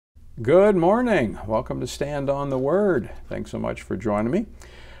Good morning. Welcome to Stand on the Word. Thanks so much for joining me.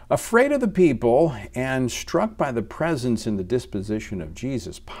 Afraid of the people and struck by the presence and the disposition of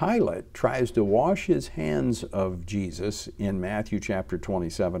Jesus, Pilate tries to wash his hands of Jesus in Matthew chapter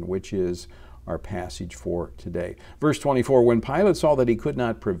 27, which is our passage for today. Verse 24, when Pilate saw that he could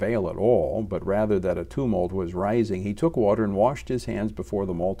not prevail at all, but rather that a tumult was rising, he took water and washed his hands before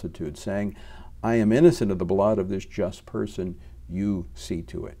the multitude, saying, I am innocent of the blood of this just person. You see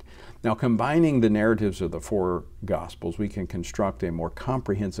to it. Now, combining the narratives of the four Gospels, we can construct a more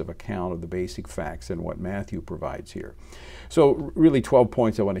comprehensive account of the basic facts than what Matthew provides here. So really 12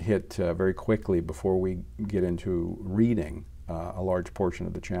 points I want to hit very quickly before we get into reading a large portion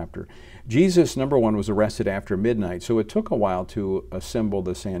of the chapter. Jesus, number one, was arrested after midnight, so it took a while to assemble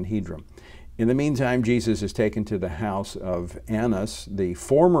the Sanhedrin. In the meantime, Jesus is taken to the house of Annas, the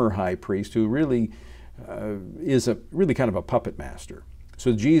former high priest, who really is really kind of a puppet master.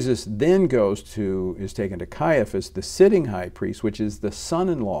 So Jesus then is taken to Caiaphas, the sitting high priest, which is the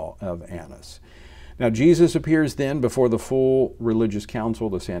son-in-law of Annas. Now Jesus appears then before the full religious council,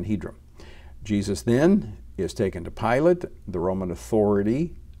 the Sanhedrin. Jesus then is taken to Pilate, the Roman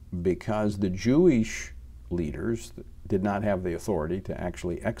authority, because the Jewish leaders did not have the authority to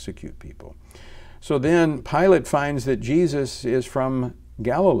actually execute people. So then Pilate finds that Jesus is from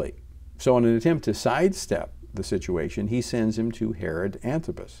Galilee. So in an attempt to sidestep the situation, he sends him to Herod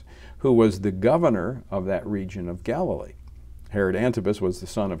Antipas, who was the governor of that region of Galilee. Herod Antipas was the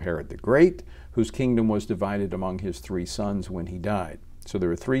son of Herod the Great, whose kingdom was divided among his three sons when he died. So there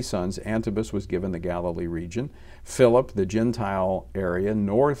were three sons. Antipas was given the Galilee region, Philip the Gentile area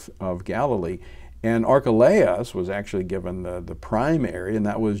north of Galilee, and Archelaus was actually given the prime area, and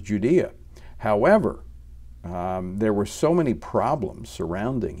that was Judea. However, there were so many problems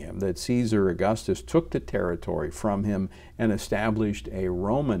surrounding him that Caesar Augustus took the territory from him and established a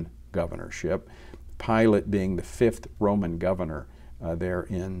Roman governorship, Pilate being the fifth Roman governor there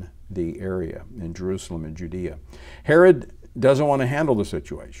in the area, in Jerusalem and Judea. Herod doesn't want to handle the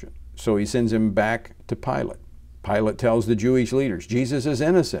situation, so he sends him back to Pilate. Pilate tells the Jewish leaders Jesus is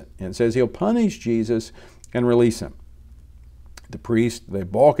innocent and says he'll punish Jesus and release him. The priests, they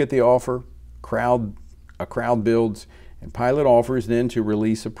balk at the offer. A crowd builds, and Pilate offers then to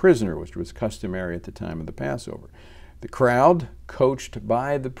release a prisoner, which was customary at the time of the Passover. The crowd, coached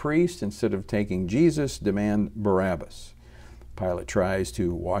by the priest, instead of taking Jesus, demand Barabbas. Pilate tries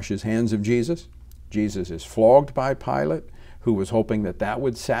to wash his hands of Jesus. Jesus is flogged by Pilate, who was hoping that that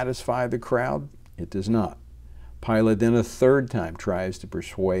would satisfy the crowd. It does not. Pilate then a third time tries to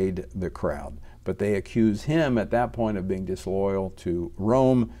persuade the crowd, but they accuse him at that point of being disloyal to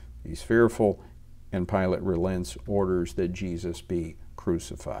Rome. He's fearful, and Pilate relents, orders that Jesus be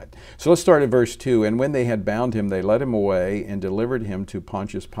crucified. So let's start at verse 2. And when they had bound him, they led him away and delivered him to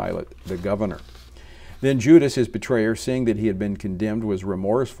Pontius Pilate, the governor. Then Judas, his betrayer, seeing that he had been condemned, was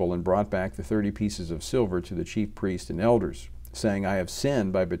remorseful and brought back the 30 pieces of silver to the chief priests and elders, saying, I have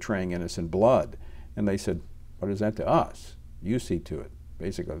sinned by betraying innocent blood. And they said, what is that to us? You see to it.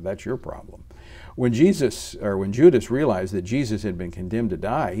 Basically, that's your problem. When Judas realized that Jesus had been condemned to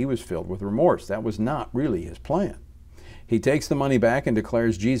die, he was filled with remorse. That was not really his plan. He takes the money back and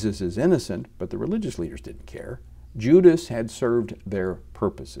declares Jesus is innocent, but the religious leaders didn't care. Judas had served their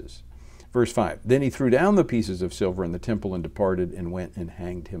purposes. Verse 5, then he threw down the pieces of silver in the temple and departed and went and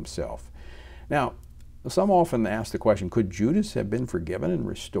hanged himself. Now, some often ask the question, could Judas have been forgiven and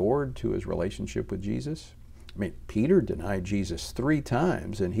restored to his relationship with Jesus? I mean, Peter denied Jesus 3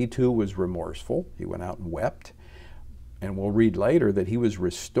 times, and he too was remorseful. He went out and wept. And we'll read later that he was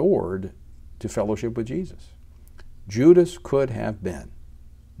restored to fellowship with Jesus. Judas could have been,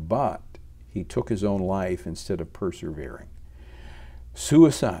 but he took his own life instead of persevering.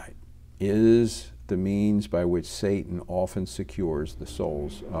 Suicide is the means by which Satan often secures the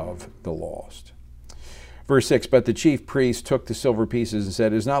souls of the lost. Verse 6, but the chief priest took the silver pieces and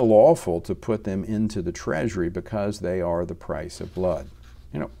said, it is not lawful to put them into the treasury because they are the price of blood.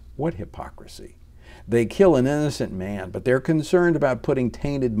 You know, what hypocrisy. They kill an innocent man, but they're concerned about putting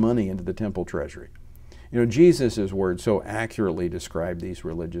tainted money into the temple treasury. You know, Jesus' words so accurately described these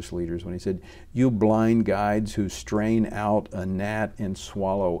religious leaders when he said, you blind guides who strain out a gnat and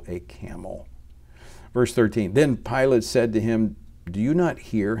swallow a camel. Verse 13, then Pilate said to him, do you not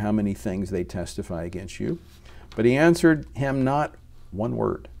hear how many things they testify against you? But he answered him not one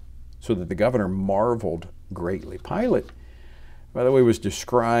word, so that the governor marveled greatly. Pilate, by the way, was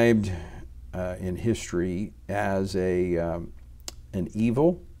described in history as an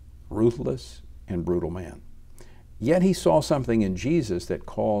evil, ruthless, and brutal man. Yet he saw something in Jesus that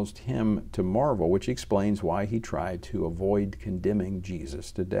caused him to marvel, which explains why he tried to avoid condemning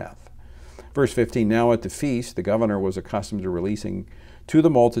Jesus to death. Verse 15, now at the feast, the governor was accustomed to releasing to the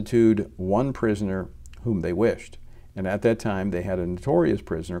multitude one prisoner whom they wished. And at that time they had a notorious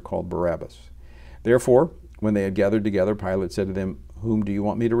prisoner called Barabbas. Therefore, when they had gathered together, Pilate said to them, whom do you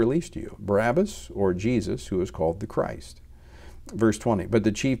want me to release to you, Barabbas or Jesus, who is called the Christ? Verse 20, but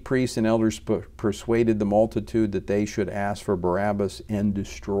the chief priests and elders persuaded the multitude that they should ask for Barabbas and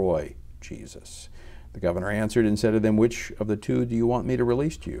destroy Jesus. The governor answered and said to them, which of the two do you want me to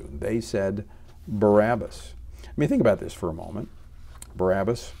release to you? They said, Barabbas. I mean, think about this for a moment.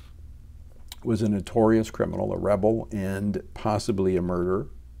 Barabbas was a notorious criminal, a rebel, and possibly a murderer,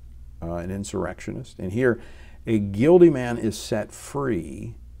 an insurrectionist. And here, a guilty man is set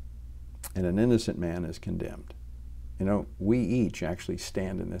free, and an innocent man is condemned. You know, we each actually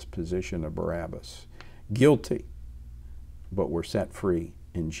stand in this position of Barabbas. Guilty, but we're set free,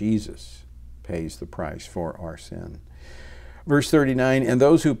 and Jesus pays the price for our sin. Verse 39, and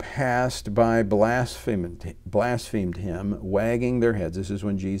those who passed by blasphemed him, wagging their heads. This is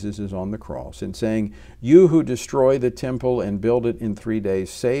when Jesus is on the cross, and saying, you who destroy the temple and build it in 3 days,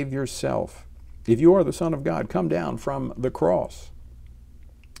 save yourself. If you are the Son of God, come down from the cross.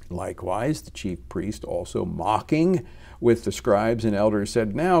 Likewise, the chief priest, also mocking with the scribes and elders,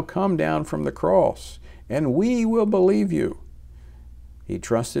 said, now come down from the cross, and we will believe you. He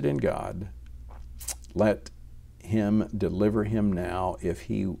trusted in God. Let him deliver him now if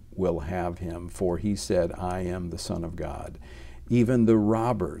he will have him, for he said, I am the Son of God. Even the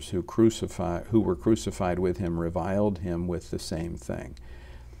robbers who were crucified with him reviled him with the same thing.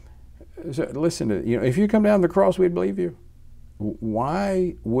 So listen to, if you come down the cross, we'd believe you.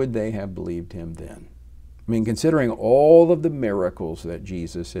 Why would they have believed him then? I mean, considering all of the miracles that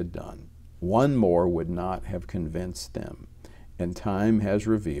Jesus had done, one more would not have convinced them. And time has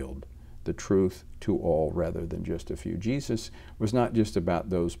revealed the truth to all rather than just a few. Jesus was not just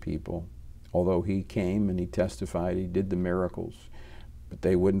about those people, although he came and he testified, he did the miracles, but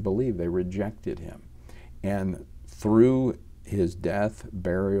they wouldn't believe. They rejected him. And through his death,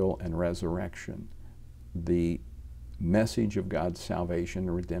 burial, and resurrection, the message of God's salvation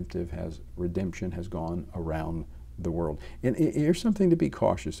and redemption has gone around the world. And here's something to be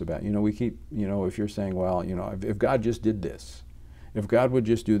cautious about. We keep, if you're saying, well, if God just did this, if God would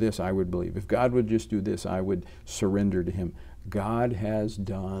just do this, I would believe. If God would just do this, I would surrender to him. God has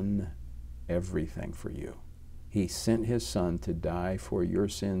done everything for you. He sent his Son to die for your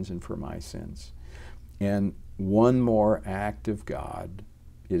sins and for my sins. And one more act of God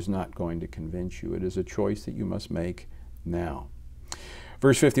is not going to convince you. It is a choice that you must make now.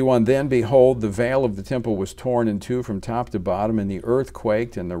 Verse 51, then behold, the veil of the temple was torn in two from top to bottom, and the earth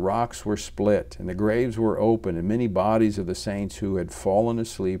quaked, and the rocks were split, and the graves were opened, and many bodies of the saints who had fallen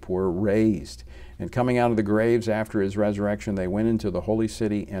asleep were raised. And coming out of the graves after his resurrection, they went into the holy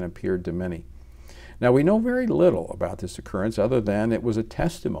city and appeared to many. Now we know very little about this occurrence other than it was a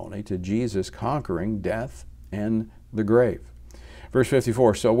testimony to Jesus conquering death and the grave. Verse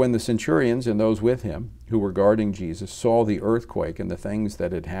 54, so when the centurions and those with him who were guarding Jesus saw the earthquake and the things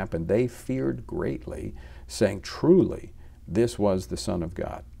that had happened, they feared greatly, saying, truly, this was the Son of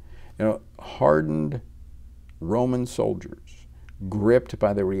God. Hardened Roman soldiers, gripped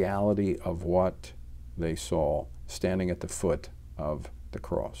by the reality of what they saw standing at the foot of the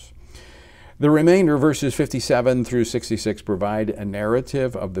cross. The remainder, verses 57 through 66, provide a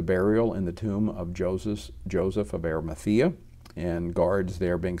narrative of the burial in the tomb of Joseph of Arimathea, and guards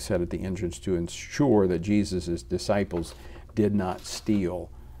there being set at the entrance to ensure that Jesus' disciples did not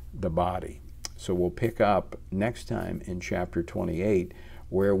steal the body. So we'll pick up next time in chapter 28,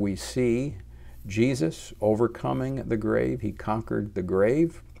 where we see Jesus overcoming the grave. He conquered the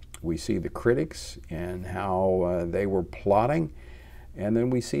grave. We see the critics and how they were plotting. And then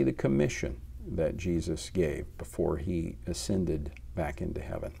we see the commission that Jesus gave before he ascended back into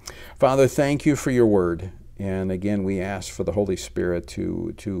heaven. Father, thank you for your word. And again, we ask for the Holy Spirit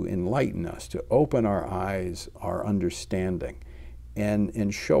to enlighten us, to open our eyes, our understanding,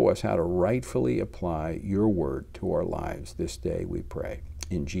 and show us how to rightfully apply your word to our lives this day, we pray.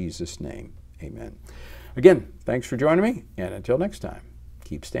 In Jesus' name, amen. Again, thanks for joining me, and until next time,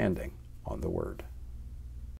 keep standing on the word.